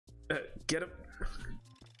get him.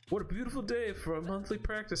 What a beautiful day for a monthly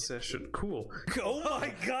practice session. Cool. Oh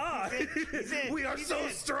my god! We are so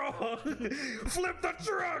strong! Flip the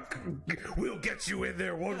truck! We'll get you in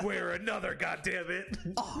there one way or another,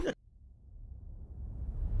 goddammit! Oh.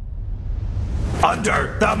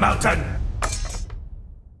 Under the mountain!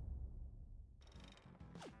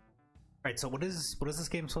 Alright, so what is this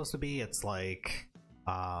game supposed to be? It's like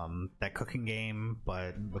that cooking game,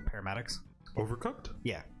 but with paramedics? Overcooked?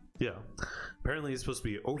 Yeah. Yeah. Apparently it's supposed to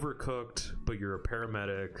be Overcooked, but you're a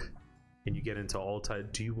paramedic and you get into all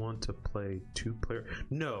type. Do you want to play 2-player?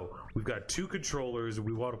 No, we've got 2 controllers.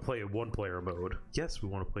 We want to play in 1-player mode. Yes, we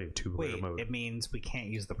want to play in 2-player mode. It means we can't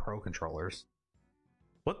use the pro controllers.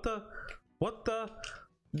 What the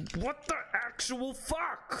actual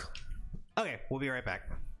fuck? Okay, we'll be right back.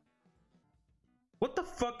 What the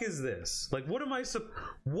fuck is this? Like, what am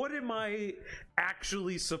I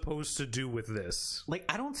actually supposed to do with this? Like,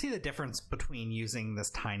 I don't see the difference between using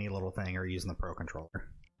this tiny little thing or using the pro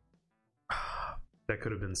controller. That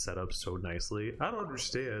could have been set up so nicely. I don't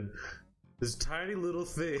understand. This tiny little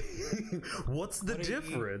thing. What's the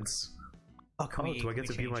difference? Oh, do I get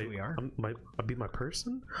to be be my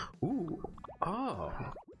person? Ooh. Oh.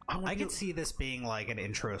 I could see this being like an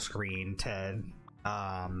intro screen to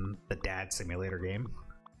the dad simulator game,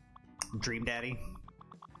 Dream Daddy.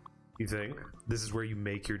 You think this is where you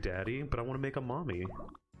make your daddy? But I want to make a mommy.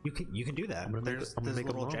 You can do that. There's a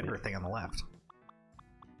little gender thing on the left.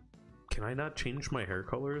 Can I not change my hair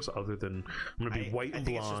colors other than I'm gonna be white and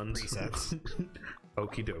blonde? It's just presets.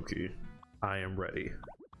 Okie dokie. I am ready.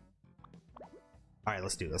 All right,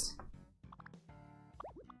 let's do this.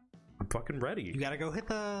 I'm fucking ready. You gotta go hit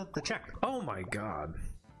the check. Oh my god.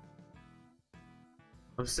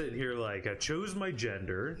 I'm sitting here like, I chose my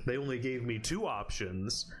gender, they only gave me 2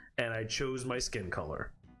 options, and I chose my skin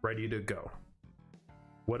color. Ready to go.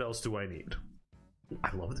 What else do I need?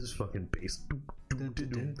 I love this fucking bass.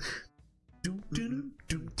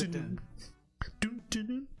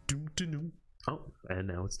 Oh, and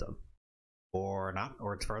now it's done. Or not,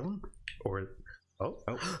 or it's frozen. Or, oh.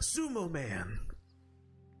 Sumo Man!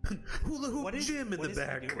 Hula hoop gym in the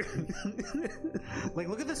back. Like,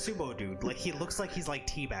 look at the sumo dude. Like, he looks like he's like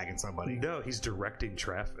teabagging somebody. No, he's directing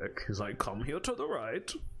traffic. He's like, come here to the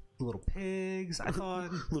right. Little pigs, I thought.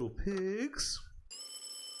 Little pigs.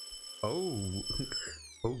 Oh.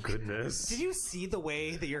 Oh, goodness. Did you see the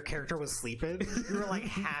way that your character was sleeping? You were like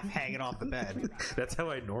half hanging off the bed. That's how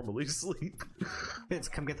I normally sleep. Vince,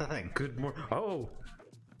 come get the thing. Good morning. Oh.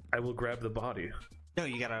 I will grab the body. No,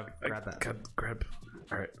 you gotta grab that. Grab.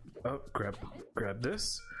 All right. Oh, grab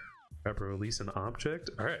this. Grab or release an object.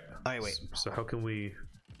 All right. Oh, wait. So how can we?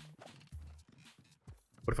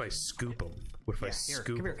 What if I scoop him? What if I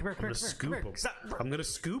scoop? Come here. I'm gonna scoop him. Stop. I'm gonna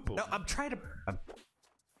scoop him. No, I'm trying to. All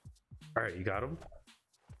right, you got him.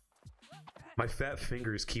 My fat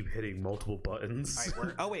fingers keep hitting multiple buttons. All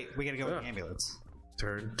right, oh wait, we gotta go in the ambulance.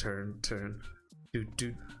 Turn.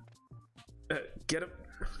 Dude. Get him.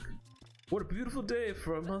 What a beautiful day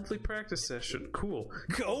for a monthly practice session. Cool.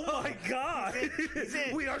 Oh my god!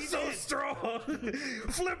 We are so strong!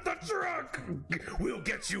 Flip the truck! We'll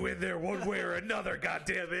get you in there one way or another,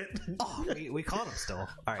 goddammit! Oh, we caught him still.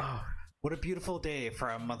 Alright. Oh. What a beautiful day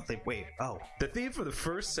for a monthly... Wait, oh. The theme for the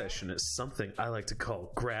first session is something I like to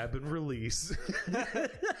call grab and release.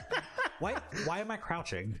 Why am I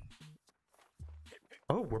crouching?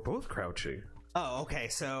 Oh, we're both crouching. Oh, okay,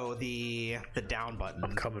 so the down button.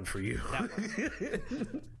 I'm coming for you. Look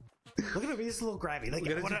at him, he's a little grabby. Like,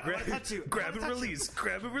 I wanna touch you. Grab and release.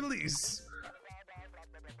 Grab and release.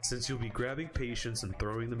 Since you'll be grabbing patients and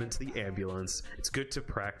throwing them into the ambulance, it's good to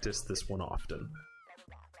practice this one often.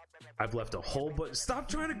 I've left a whole bunch. Stop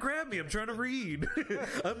trying to grab me. I'm trying to read.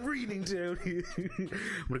 I'm reading down here. I'm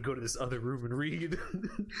going to go to this other room and read.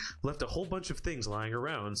 Left a whole bunch of things lying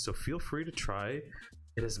around, so feel free to try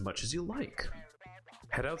it as much as you like.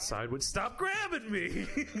 Head outside when stop grabbing me.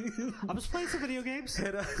 I'm just playing some video games.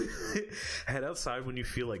 Head outside when you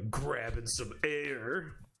feel like grabbing some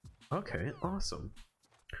air. Okay, awesome.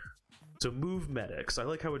 So move medics. I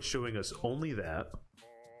like how it's showing us only that.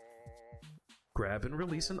 Grab and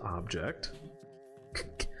release an object.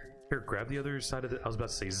 Here, grab the other side of the... I was about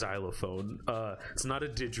to say xylophone. It's not a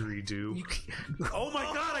didgeridoo. Oh my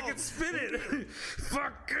god, I can spin it!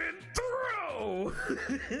 Fucking throw!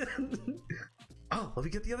 Oh, let me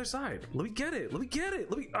get the other side. Let me get it. Let me...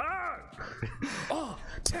 Ah! Oh,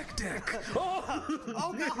 tech deck. Oh,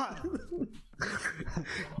 oh god.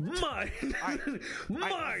 Mine.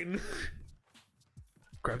 Mine.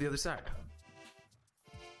 Grab the other side.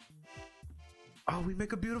 Oh, we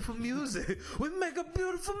make a beautiful music. We make a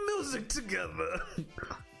beautiful music together.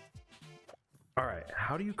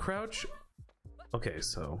 how do you crouch? Okay,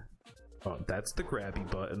 so that's the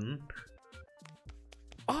grabby button.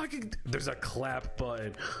 Oh, there's a clap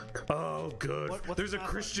button. Oh, good. There's a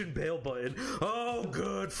Christian Bale button. Oh,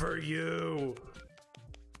 good for you.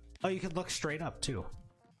 Oh, you can look straight up too.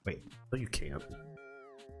 Wait, no, you can't.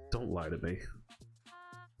 Don't lie to me.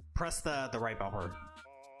 Press the right bumper.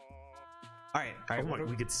 All right. Oh my,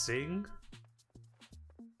 we could sing.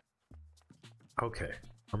 Okay,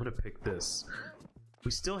 I'm gonna pick this. We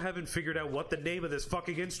still haven't figured out what the name of this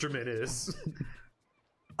fucking instrument is.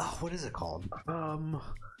 Oh, what is it called? I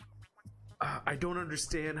don't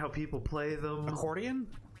understand how people play them. Accordion?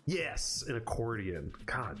 Yes, an accordion.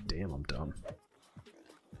 God damn, I'm dumb.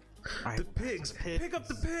 Right. The pigs! Pick up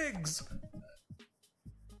the pigs!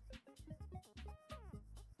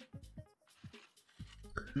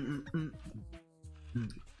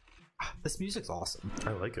 This music's awesome.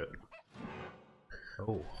 I like it.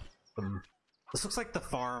 Oh. This looks like the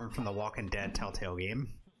farm from the Walking Dead Telltale game.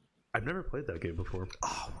 I've never played that game before.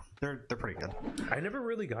 Oh, they're pretty good. I never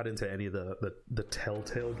really got into any of the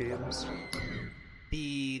Telltale games.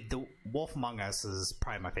 The Wolf Among Us is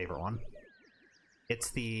probably my favorite one.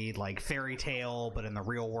 It's the like fairy tale but in the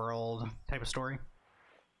real world type of story.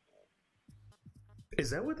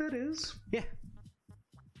 Is that what that is? Yeah.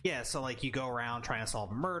 Yeah, so like you go around trying to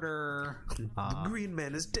solve a murder. The Green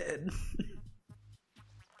Man is dead.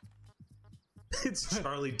 It's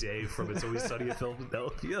Charlie Day from It's Always Sunny in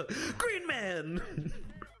Philadelphia. Green Man!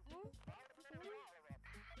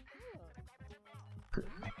 Can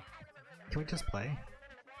we just play?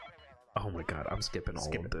 Oh my god, I'm skipping all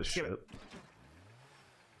of this shit.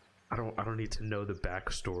 I don't need to know the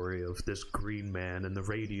backstory of this green man and the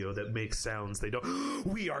radio that makes sounds they don't.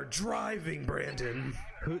 We are driving, Brandon.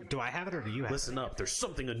 Who do I have it or do you have Listen up, there's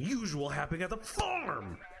something unusual happening at the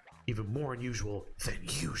farm. Even more unusual than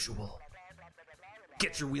usual.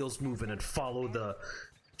 Get your wheels moving and follow the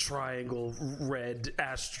triangle red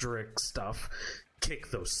asterisk stuff. Kick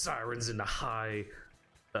those sirens into high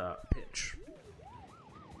pitch.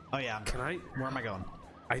 Oh yeah. Can I? Where am I going?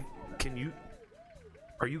 Can you?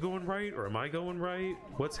 Are you going right or am I going right?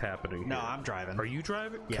 What's happening? No, here? I'm driving. Are you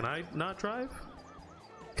driving? Yeah. Can I not drive?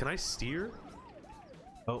 Can I steer?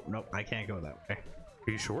 Oh nope, I can't go that way.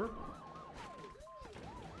 Are you sure?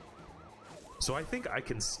 So I think I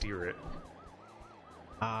can steer it.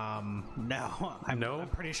 No. I'm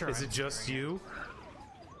pretty sure. Is it just you?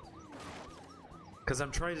 Because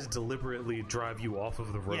I'm trying to deliberately drive you off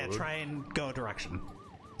of the road. Yeah, try and go a direction.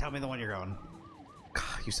 Tell me the one you're going.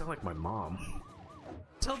 God, you sound like my mom.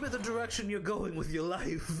 Tell me the direction you're going with your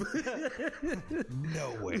life.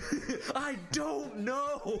 No way. I don't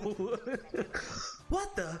know.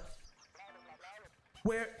 What the?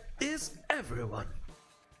 Where is everyone?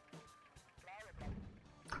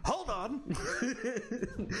 Hold on.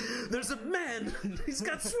 There's a man. He's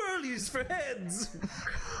got swirlies for heads.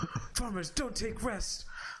 Farmers don't take rest.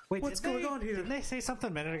 Wait, what's going on here? Didn't they say something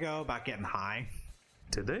a minute ago about getting high?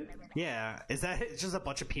 Did they? Yeah. Is that it's just a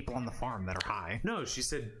bunch of people on the farm that are high? No, she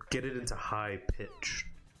said get it into high pitch.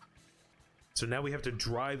 So now we have to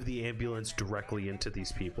drive the ambulance directly into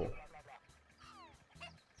these people.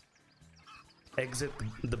 Exit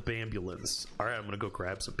the ambulance. All right, I'm gonna go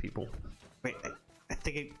grab some people. Wait, I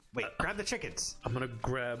think wait, grab the chickens. I'm gonna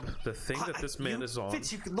grab the thing that this man is on.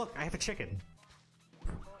 Fitz, you can look. I have a chicken.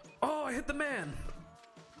 Oh, I hit the man.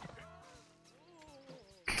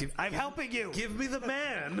 I'm helping you. Give me the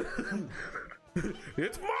man.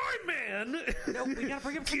 It's my man. No, we gotta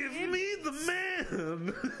bring him. Give me the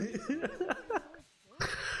man.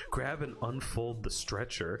 Grab and unfold the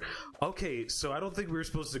stretcher. Okay, so I don't think we were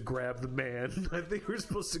supposed to grab the man. I think we were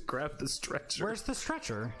supposed to grab the stretcher. Where's the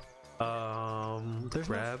stretcher?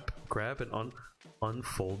 Grab and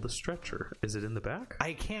unfold the stretcher. Is it in the back?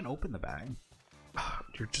 I can't open the bag.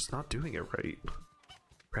 You're just not doing it right.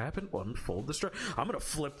 Grab and unfold the stretcher. I'm gonna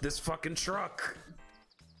flip this fucking truck.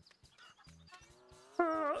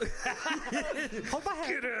 Hold my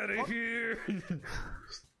hand. Get out of here.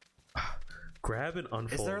 Grab and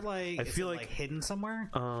unfold. Is there like? I feel like hidden somewhere.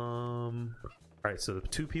 All right, so the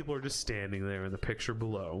two people are just standing there in the picture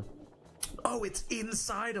below. Oh, it's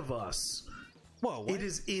inside of us. Whoa! What? It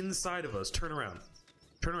is inside of us. Turn around.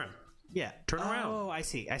 Turn around. Yeah. Turn around. Oh, I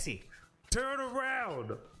see. I see. Turn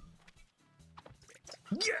around.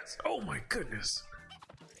 Yes. Oh my goodness.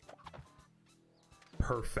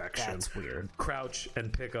 Perfection. That's weird. Crouch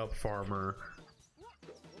and pick up farmer.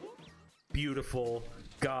 Beautiful.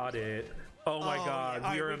 Got it. Oh my god,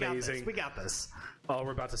 yeah. you're Right, amazing. We got this. Oh,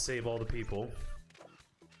 we're about to save all the people.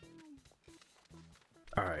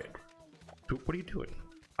 Alright. What are you doing?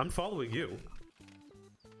 I'm following you.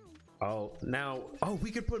 Oh, now... Oh, we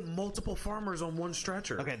could put multiple farmers on one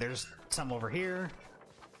stretcher. Okay, there's some over here.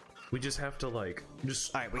 We just have to, like,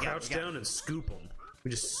 just All right, crouch down and scoop them. We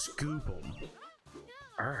just scoop them.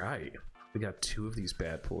 All right. We got 2 of these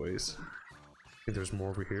bad boys. Think there's more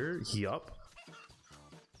over here? Yup.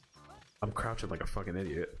 I'm crouching like a fucking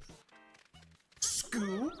idiot.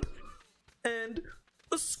 Scoop. And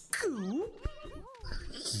a scoop.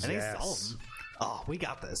 Yes. Oh, we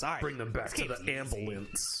got this. All right. Bring them back to the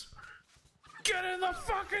ambulance. Get in the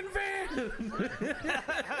fucking van!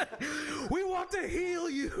 We want to heal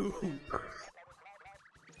you!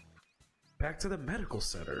 Back to the medical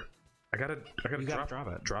center. I gotta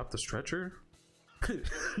drop the stretcher.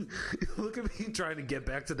 Look at me trying to get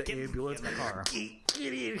back to the ambulance. In the car.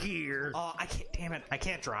 Get in here. Oh, I can't. Damn it! I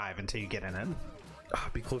can't drive until you get in it. Oh,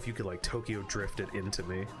 it'd be cool if you could like Tokyo drift it into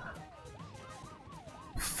me.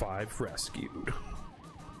 5 rescued.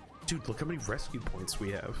 Dude, look how many rescue points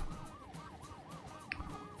we have.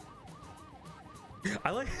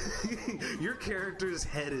 I like your character's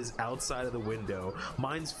head is outside of the window.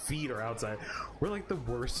 Mine's feet are outside. We're like the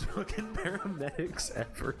worst fucking paramedics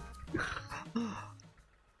ever.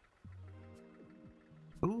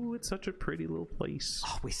 Ooh, it's such a pretty little place.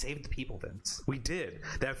 Oh, we saved the people, Vince. We did.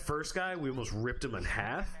 That first guy, we almost ripped him in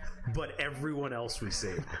half, but everyone else we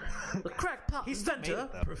saved. The crackpot inventor,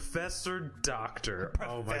 Professor Doctor.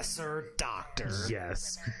 Professor Doctor.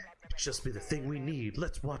 Yes. Just be the thing we need.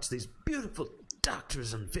 Let's watch these beautiful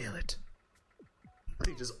doctors unveil it.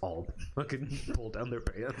 They just all fucking pull down their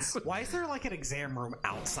pants. Why is there like an exam room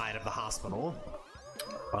outside of the hospital?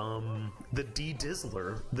 The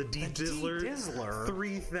D-Dizzler. The D-Dizzler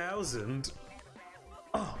 3000.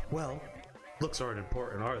 Oh, well, looks aren't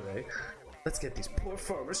important, are they? Let's get these poor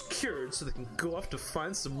farmers cured so they can go off to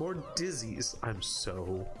find some more dizzies. I'm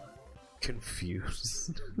so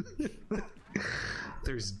confused.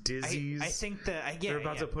 There's dizzies. I think that they're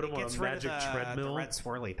about to put them on a magic treadmill. The red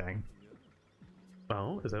swirly thing.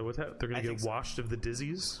 Oh, is that what that? They're gonna get washed of the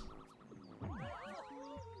dizzies.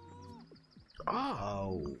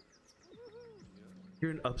 Oh,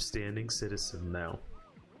 you're an upstanding citizen now.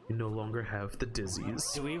 You no longer have the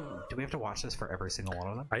dizzies. Do we have to watch this for every single one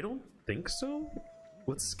of them? I don't think so.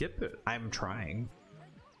 Let's skip it. I'm trying.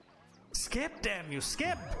 Skip, damn you,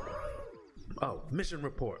 skip! Oh, mission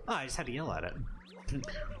report. Oh, I just had to yell at it.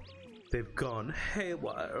 They've gone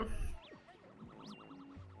haywire.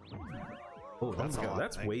 Oh,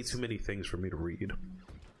 that's way too many things for me to read.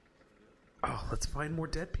 Oh, let's find more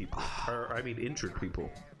dead people. Or, I mean, injured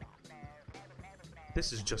people.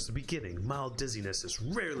 This is just the beginning. Mild dizziness is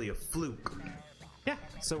rarely a fluke. Yeah,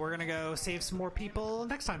 so we're gonna go save some more people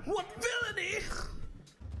next time. What villainy!